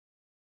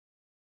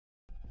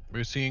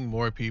We're seeing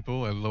more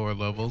people at lower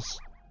levels.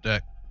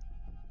 That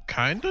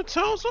kind of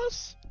tells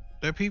us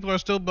that people are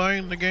still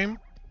buying the game,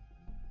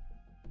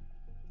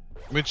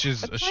 which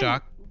is a Between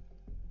shock.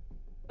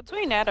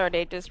 between that or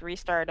they just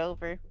restart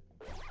over.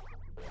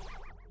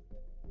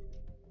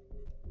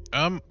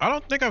 I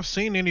don't think I've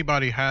seen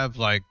anybody have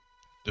like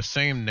the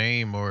same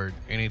name or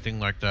anything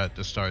like that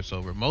that starts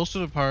over. Most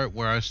of the part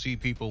where I see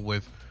people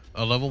with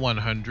a level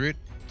 100,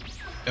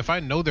 if I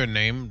know their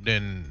name,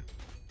 then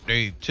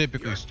they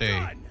typically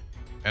stay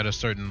at a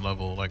certain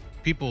level. Like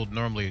people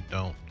normally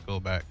don't go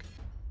back.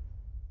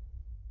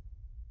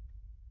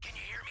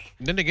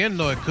 Then again,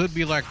 though, it could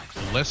be like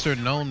lesser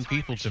known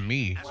people to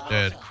me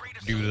that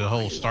do the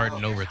whole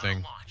starting over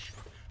thing.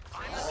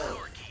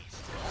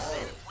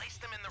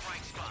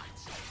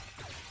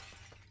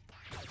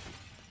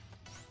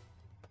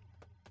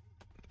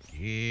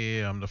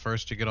 Yeah, I'm the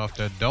first to get off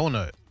that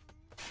donut.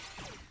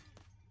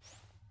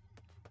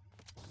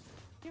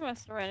 You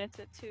must have run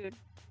into two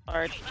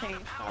large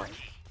change powers.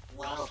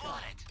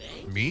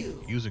 Me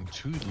using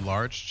 2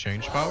 large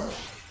change powers?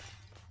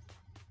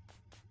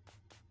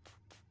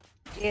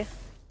 Yeah.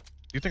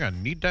 You think I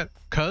need that,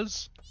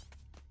 cuz?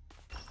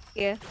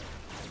 Yeah.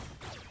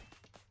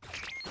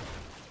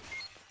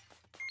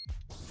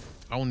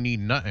 I don't need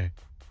nothing.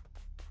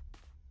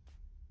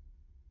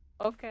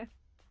 Okay.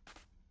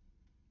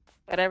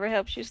 Whatever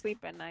helps you sleep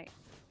at night.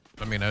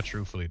 I mean, I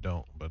truthfully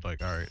don't, but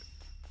like, alright.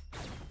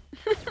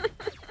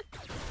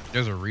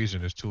 There's a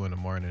reason it's 2 in the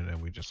morning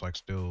and we just like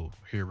still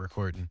here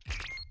recording.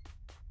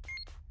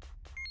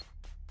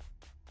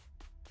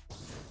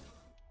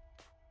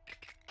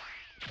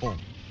 Boom.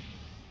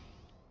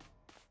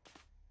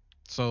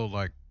 So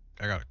like,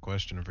 I got a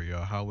question for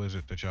y'all. How is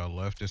it that y'all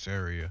left this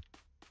area?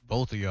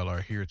 Both of y'all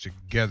are here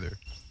together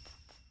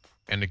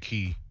and the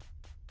key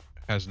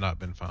has not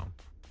been found.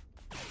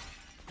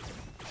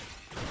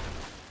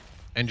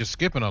 And just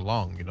skipping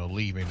along, you know,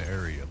 leaving the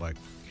area like,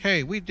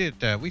 hey, we did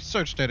that. We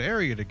searched that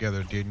area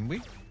together, didn't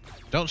we?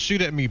 Don't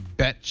shoot at me,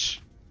 bitch.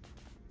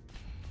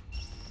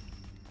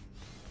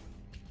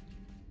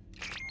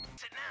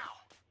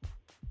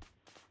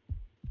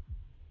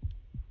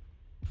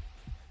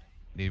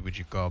 Did what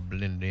you call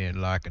blend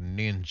in like a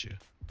ninja.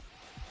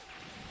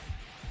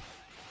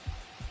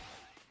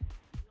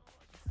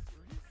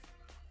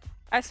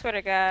 I swear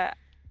to God,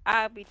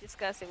 I'll be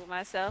disgusted with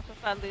myself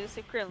if I lose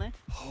to Krillin.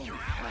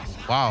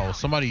 Wow,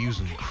 somebody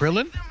using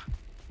Krillin?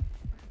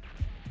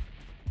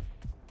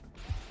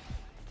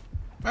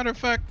 Matter of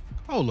fact,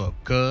 hold up,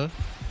 cuz.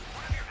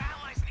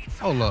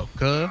 Hold up,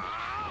 cuz.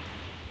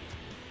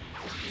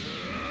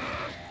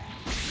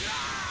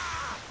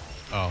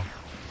 Oh.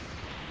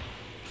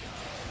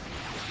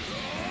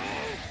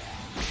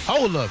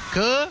 Hold up,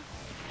 cuz.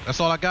 That's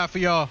all I got for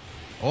y'all.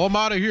 Oh, I'm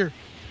out of here.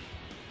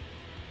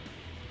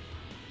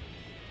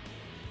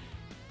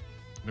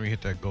 Let me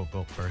hit that go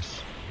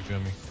first. You feel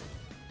me?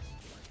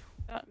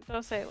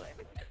 Don't say it like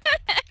that.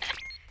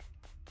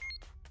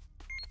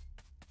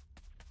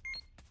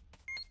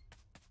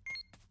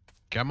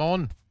 Come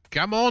on.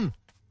 Come on.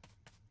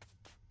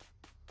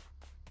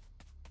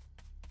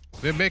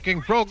 We're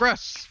making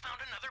progress.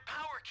 Found another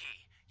power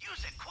key.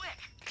 Use it quick.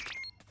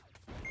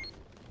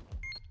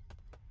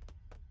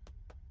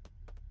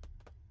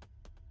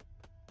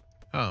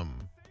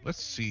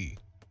 Let's see.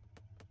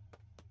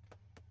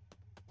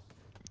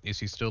 Is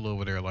he still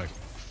over there like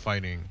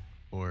fighting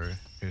for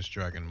his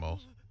Dragon Ball?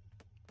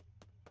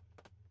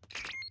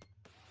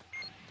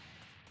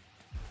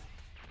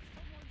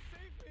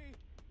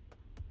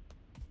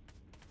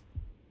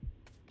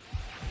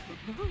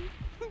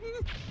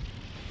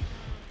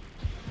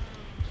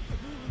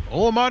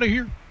 Oh, I'm out of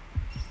here.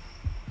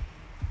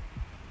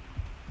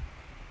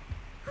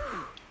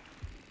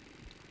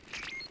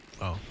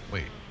 Oh,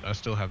 wait. I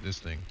still have this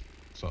thing.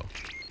 So,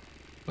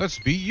 let's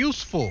be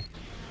useful.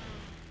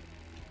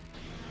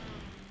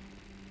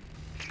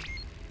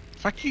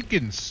 If I keep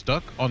getting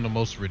stuck on the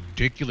most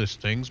ridiculous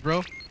things,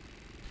 bro.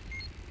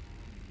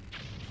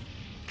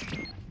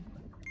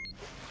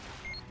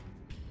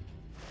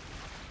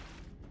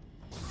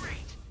 Great.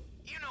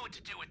 You know what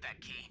to do with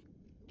that key.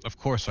 Of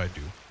course I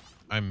do.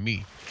 I'm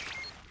me.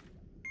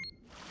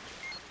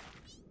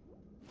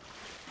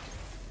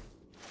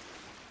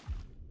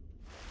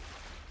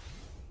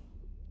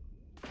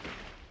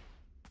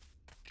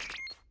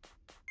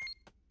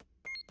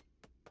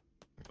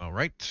 All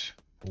right.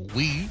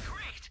 Leave.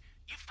 Great.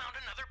 You found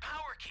another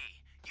power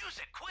key. Use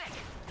it quick.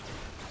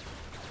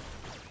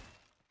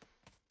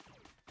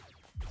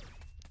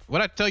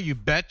 What'd I tell you,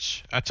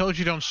 bitch? I told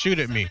you don't shoot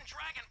at me.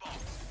 Dragon Balls.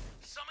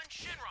 Summon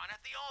Shinron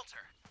at the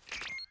altar.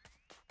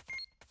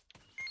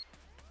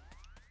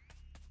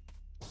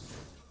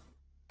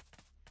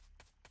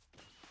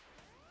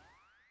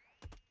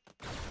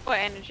 What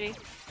energy?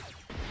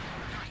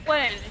 What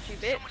energy,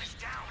 bitch? Someone is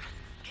down.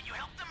 Can you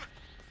help them?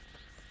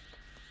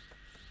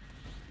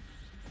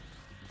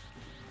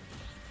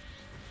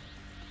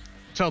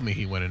 Tell me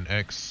he went in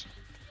X.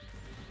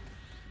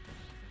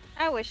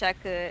 I wish I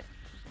could.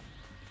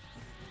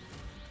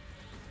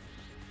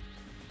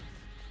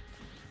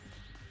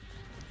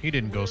 He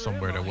didn't go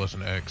somewhere that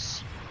wasn't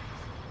X.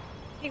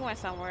 He went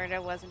somewhere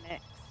that wasn't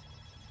X.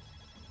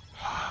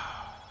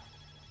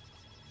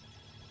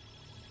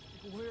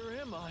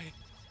 Where am I?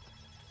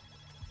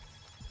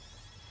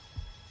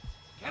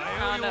 Can I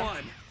I owe you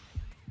one?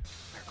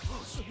 We're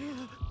close.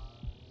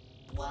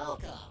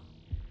 Welcome.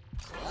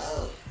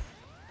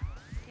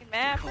 You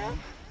mad, bro?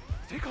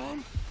 Stay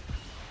calm.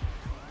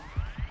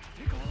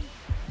 Stay calm.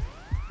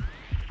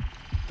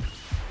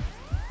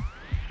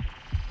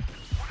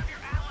 One of your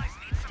allies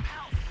needs some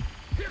help.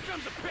 Here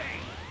comes a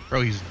pain.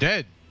 Bro, he's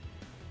dead.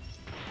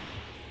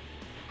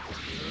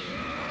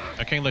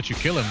 I can't let you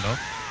kill him though.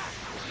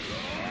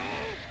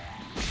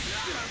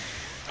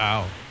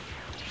 Ow.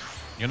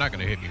 You're not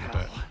gonna hit me with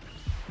that.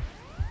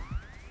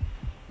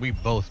 We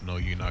both know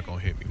you're not gonna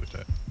hit me with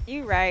that.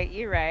 You right.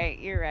 You're right.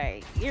 You're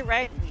right. You're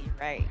right. You're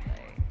right.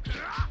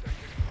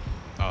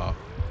 Oh.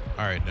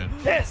 Alright then.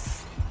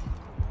 This.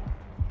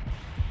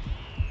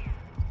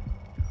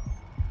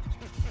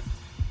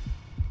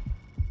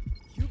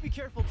 You be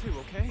careful too,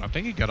 okay? I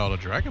think he got all the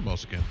Dragon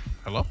Balls again.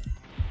 Hello?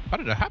 How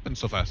did that happen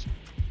so fast?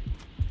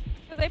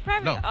 Cause they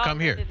probably No, all come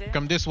here. did it.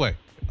 Come this way.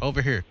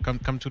 Over here. Come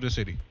to the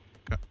city.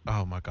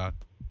 Oh my god.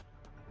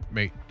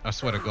 Mate, I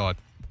swear to god.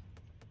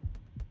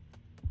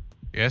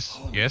 Yes,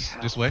 Holy yes,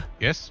 hell. this way.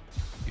 Yes.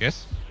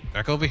 Yes.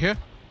 Back over here.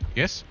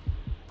 Yes.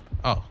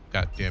 Oh,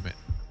 god damn it.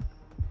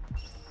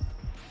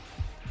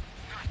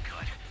 Not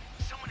good.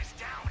 Someone is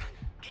down.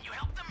 Can you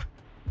help them?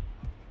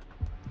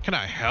 Can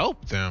I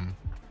help them?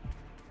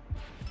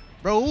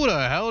 Bro, who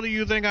the hell do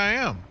you think I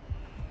am?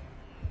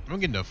 I'm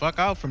getting the fuck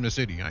out from the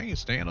city. I ain't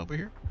staying over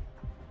here.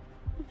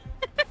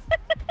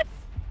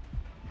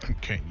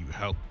 Can you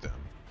help them?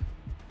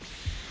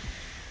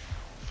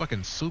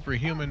 Fucking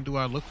superhuman do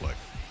I look like?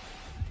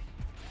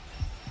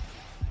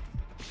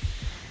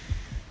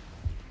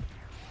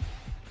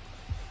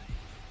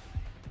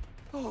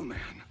 Oh man.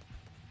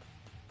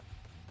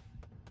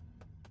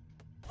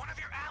 One of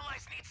your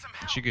allies needs some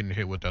help. She getting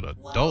hit with that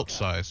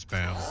adult-sized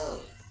spam.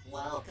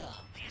 Welcome.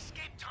 The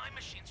escape time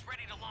machine's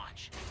ready to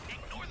launch.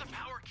 Ignore the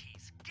power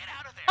keys. Get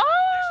out of there. Oh,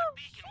 There's a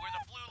beacon where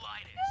the blue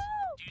light is.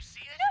 no. Do you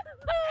see it?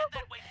 No. Head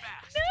that way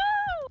fast. No.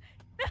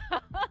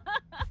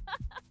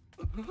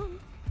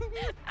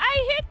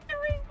 I hit the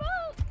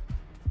remote.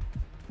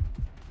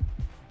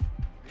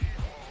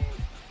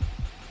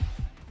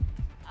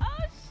 Oh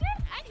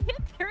shit! I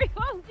hit the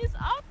remote just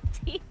off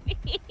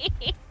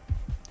TV.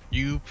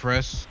 You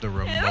press the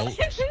remote.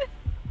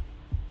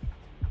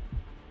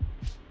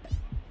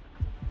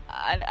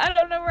 I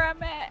don't know where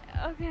I'm at.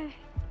 Okay.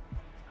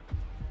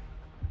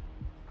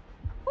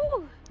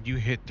 Whew, You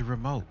hit the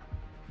remote.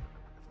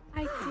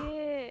 I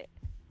did.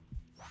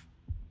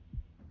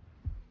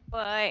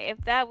 But if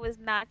that was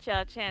not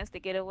your chance to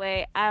get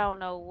away, I don't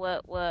know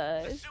what The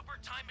was. super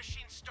time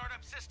machine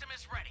startup system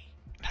is ready.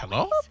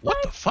 Hello? What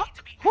the fuck? Need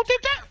to be Who did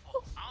extra that?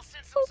 careful. I'll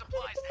send some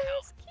supplies to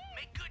help.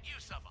 Make good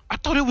use of them. I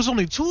thought it was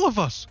only two of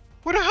us.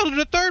 Where the hell did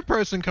the third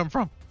person come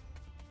from?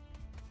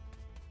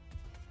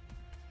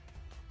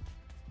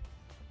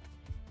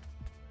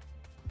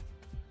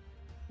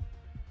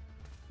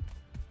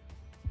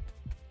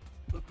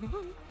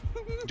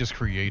 Just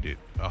created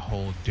a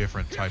whole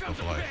different type of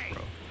life,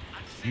 bro.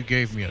 You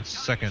gave me a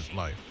second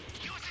life.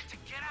 Use it to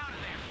get out of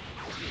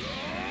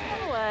there.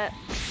 You know what?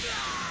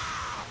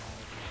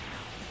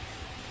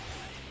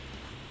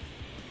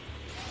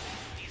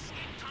 The escape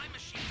time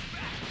machine's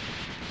back.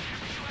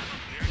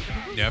 Whenever you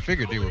have a Yeah, I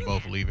figured they were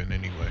both leaving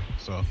anyway,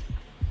 so.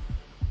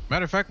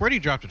 Matter of fact, where'd he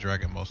drop the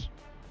Dragon Balls?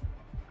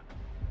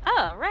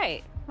 Oh,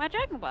 right. My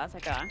Dragon Balls are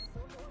gone.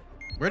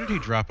 Where did he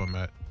drop them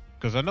at?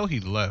 Because I know he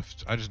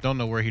left. I just don't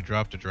know where he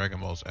dropped the Dragon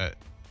Balls at.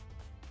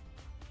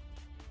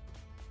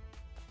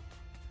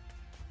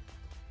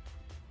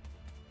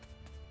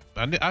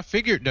 I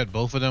figured that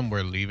both of them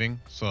were leaving,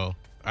 so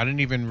I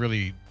didn't even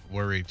really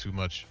worry too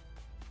much.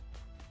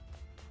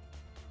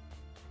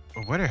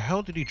 But where the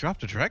hell did he drop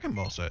the Dragon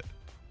Balls at?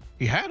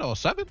 He had all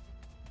 7?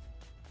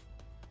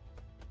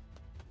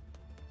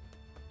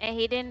 And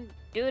he didn't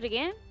do it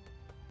again?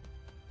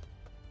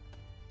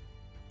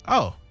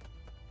 Oh,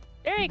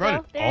 There he you brought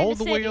go. it They're in all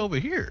the the way city. over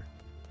here.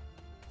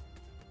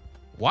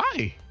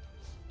 Why?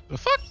 The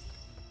fuck?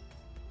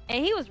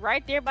 And he was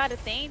right there by the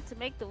thing to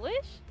make the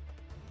wish?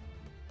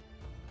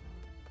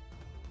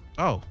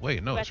 Oh,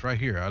 wait, no, But- it's right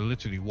here. I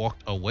literally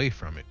walked away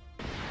from it.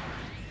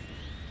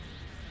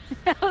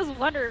 I was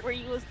wondering where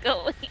you was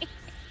going.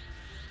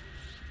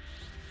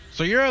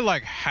 So you're at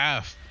like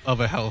half of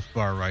a health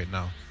bar right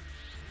now.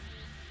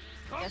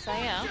 Yes, I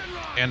am.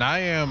 And I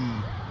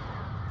am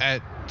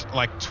at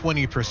like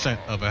 20%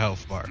 of a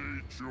health bar.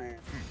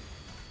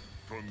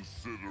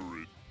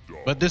 Consider it done.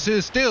 But this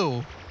is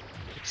still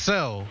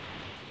Cell.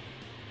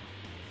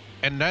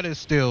 And that is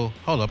still...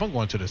 Hold up, I'm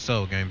going to the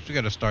Cell games. We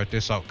got to start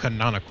this out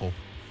canonical.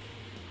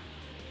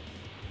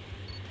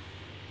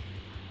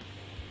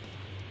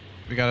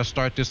 We got to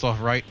start this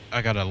off right.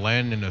 I got to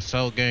land in the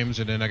Cell games,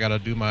 and then I got to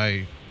do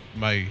my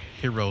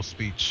hero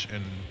speech,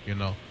 and, you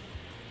know...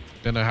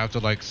 Then I have to,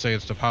 like, say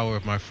it's the power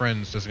of my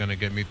friends that's going to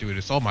get me through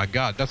this. Oh my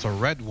god, that's a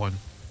red one.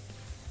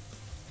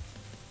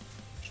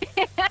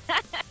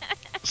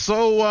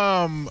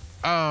 So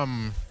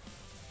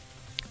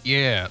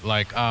yeah,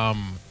 like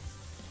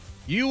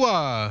you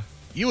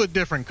a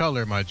different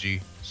color, my G.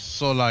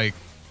 So like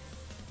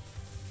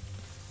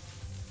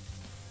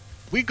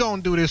we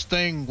gonna do this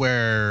thing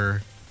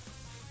where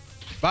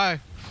bye.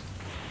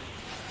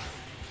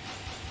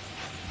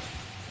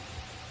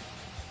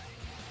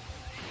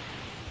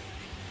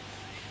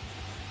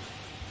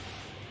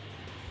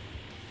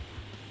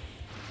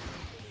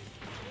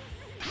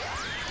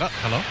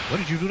 Hello? What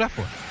did you do that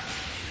for?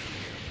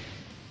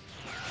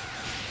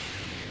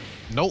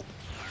 Nope.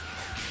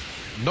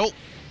 Nope.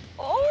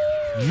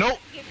 Oh! Nope.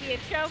 Get me in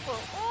trouble.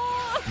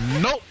 Oh!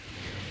 Nope.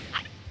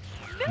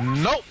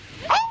 Nope.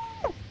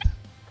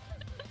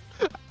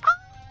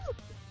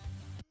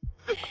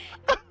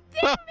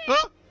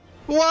 Oh!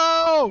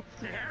 Whoa!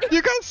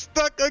 You got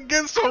stuck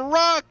against a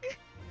rock.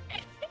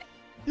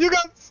 You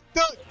got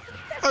stuck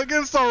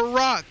against a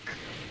rock.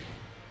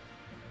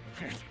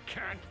 It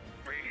can't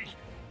be.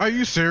 Are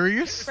you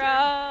serious? Bro,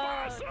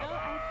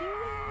 don't do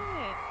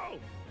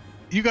it.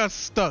 You got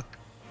stuck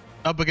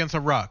up against a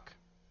rock.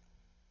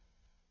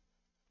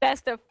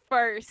 That's the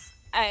first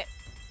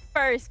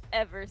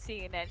ever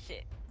seeing that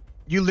shit.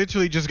 You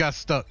literally just got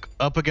stuck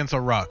up against a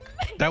rock.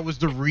 That was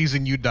the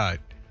reason you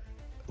died.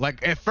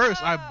 Like at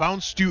first I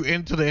bounced you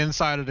into the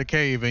inside of the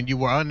cave and you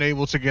were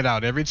unable to get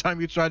out. Every time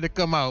you tried to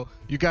come out,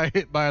 you got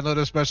hit by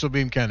another special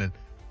beam cannon.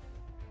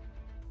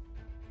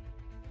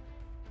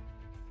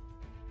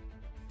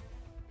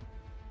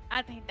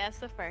 I think that's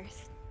the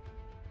first.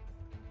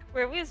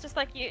 Where we was just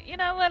like, you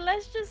know what?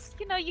 Let's just,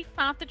 you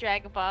found the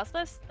Dragon Balls.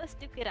 Let's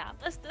duke it out.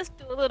 Let's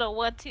do a little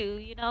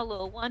 1-2. A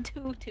little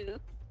 1-2-2.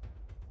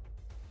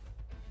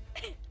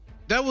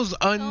 That was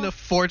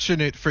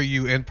unfortunate for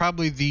you, and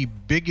probably the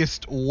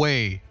biggest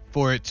way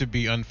for it to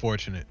be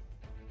unfortunate.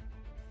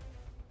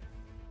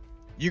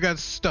 You got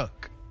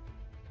stuck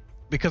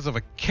because of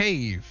a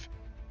cave,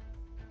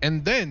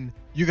 and then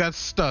you got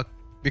stuck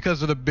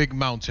because of the big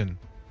mountain.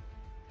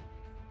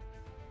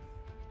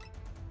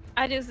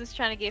 I just was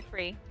trying to get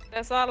free.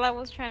 That's all I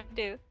was trying to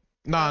do.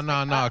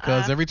 Nah,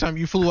 cause every time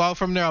you flew out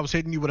from there, I was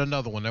hitting you with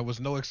another one. There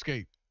was no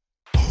escape.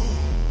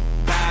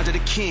 Bow to the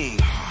king.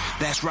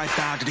 That's right,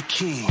 bow to the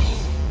king.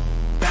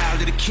 Bow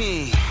to the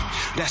king.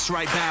 That's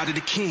right, bow to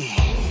the king.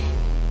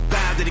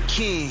 Bow to the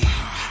king.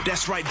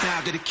 That's right,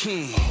 bow to the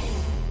king.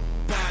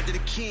 Bow to the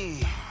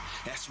king.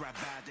 That's right,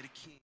 bow to the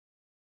king.